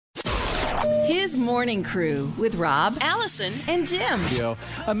His morning crew with Rob, Allison, and Jim. You know,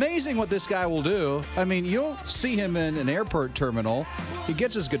 amazing what this guy will do. I mean, you'll see him in an airport terminal. He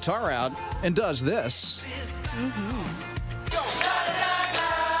gets his guitar out and does this.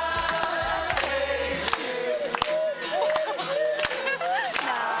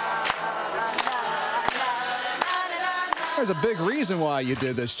 There's a big reason why you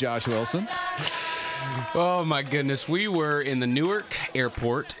did this, Josh Wilson. Oh, my goodness. We were in the Newark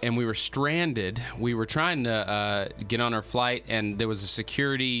Airport, and we were stranded. We were trying to get on our flight, and there was a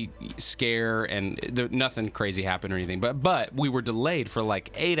security scare, and nothing crazy happened or anything. But we were delayed for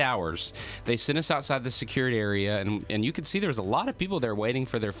like 8 hours. They sent us outside the security area, and you could see there was a lot of people there waiting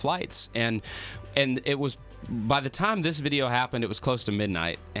for their flights. And it was, by the time this video happened, it was close to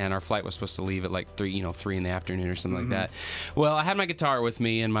midnight, and our flight was supposed to leave at like 3 in the afternoon or something like that. Well, I had my guitar with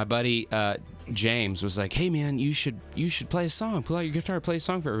me, and my buddy James was like, "Hey man, you should play a song. Pull out your guitar, play a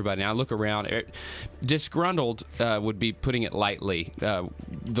song for everybody." And I look around, disgruntled would be putting it lightly. The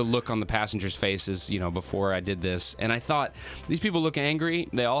look on the passengers' faces, before I did this, and I thought, these people look angry.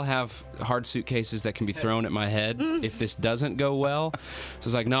 They all have hard suitcases that can be thrown at my head if this doesn't go well. So I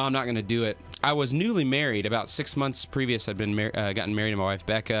was like, no, I'm not going to do it. I was newly married. About 6 months previous, I'd been gotten married to my wife,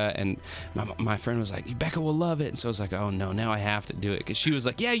 Becca, and my friend was like, "Becca will love it." And so I was like, oh, no, now I have to do it. Because she was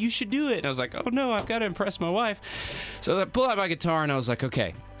like, "Yeah, you should do it." And I was like, oh, no, I've got to impress my wife. So I pulled out my guitar, and I was like,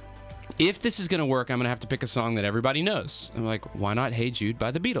 okay, if this is going to work, I'm going to have to pick a song that everybody knows. I'm like, why not Hey Jude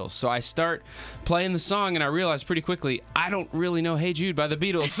by the Beatles? So I start playing the song, and I realized pretty quickly, I don't really know Hey Jude by the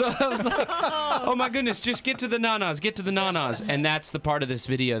Beatles. So I was like, oh my goodness, just get to the na-nas, get to the na-nas. And that's the part of this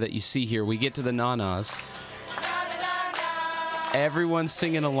video that you see here. We get to the na-nas. Everyone's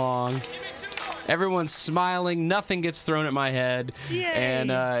singing along. Everyone's smiling. Nothing gets thrown at my head. Yay.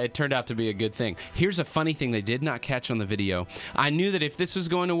 And it turned out to be a good thing. Here's a funny thing they did not catch on the video. I knew that if this was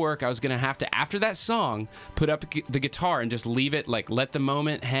going to work, I was going to have to, after that song, put up the guitar and just leave it, like let the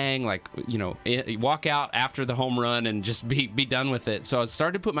moment hang, like, walk out after the home run and just be done with it. So I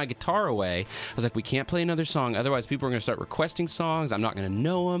started to put my guitar away. I was like, we can't play another song. Otherwise, people are going to start requesting songs. I'm not going to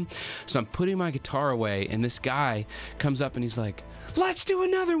know them. So I'm putting my guitar away, and this guy comes up and he's like, let's do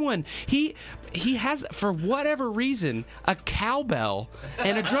another one. He has, for whatever reason, a cowbell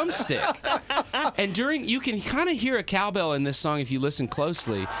and a drumstick. And you can kind of hear a cowbell in this song if you listen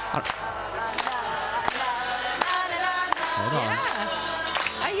closely. Hold on. Yeah,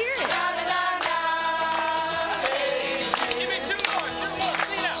 I hear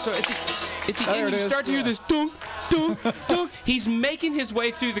it. So at the end, you start to hear this dunk, dunk, dunk. He's making his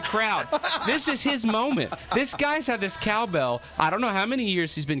way through the crowd. This is his moment. This guy's had this cowbell. I don't know how many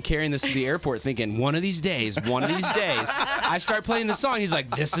years he's been carrying this to the airport, thinking, one of these days. I start playing the song. He's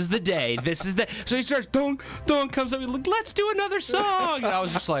like, this is the day. This is the. So he starts, dunk, dunk, comes up, and like, let's do another song. And I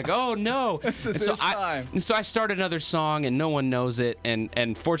was just like, oh no. This is time. So I start another song, and no one knows it.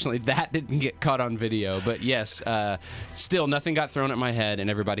 And fortunately, that didn't get caught on video. But yes, still nothing got thrown at my head, and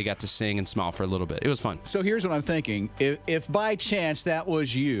everybody got to sing and smile for a little bit. It was fun. So here's what I'm thinking. If by chance that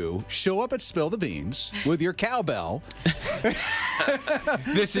was you, show up at Spill the Beans with your cowbell.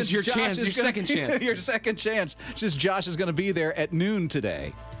 This is your chance, your second chance. Your second chance, since Josh is going to be there at noon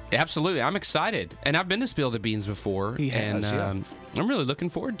today. Absolutely. I'm excited. And I've been to Spill the Beans before. He has, and I'm really looking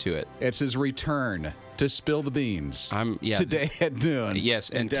forward to it. It's his return to Spill the Beans today at noon. Yes,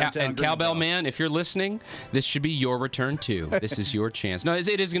 and Cowbell Man, if you're listening, this should be your return too. This is your chance. No, it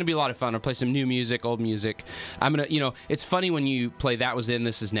is going to be a lot of fun. I'll play some new music, old music. I'm going to, it's funny when you play That Was Then,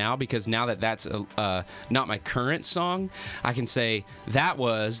 This Is Now, because now that that's not my current song, I can say that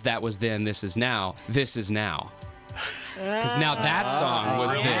was then, this is now, this is now. Because now that song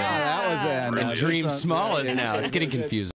was then. That was then. And Dream Small is now. It's getting confusing.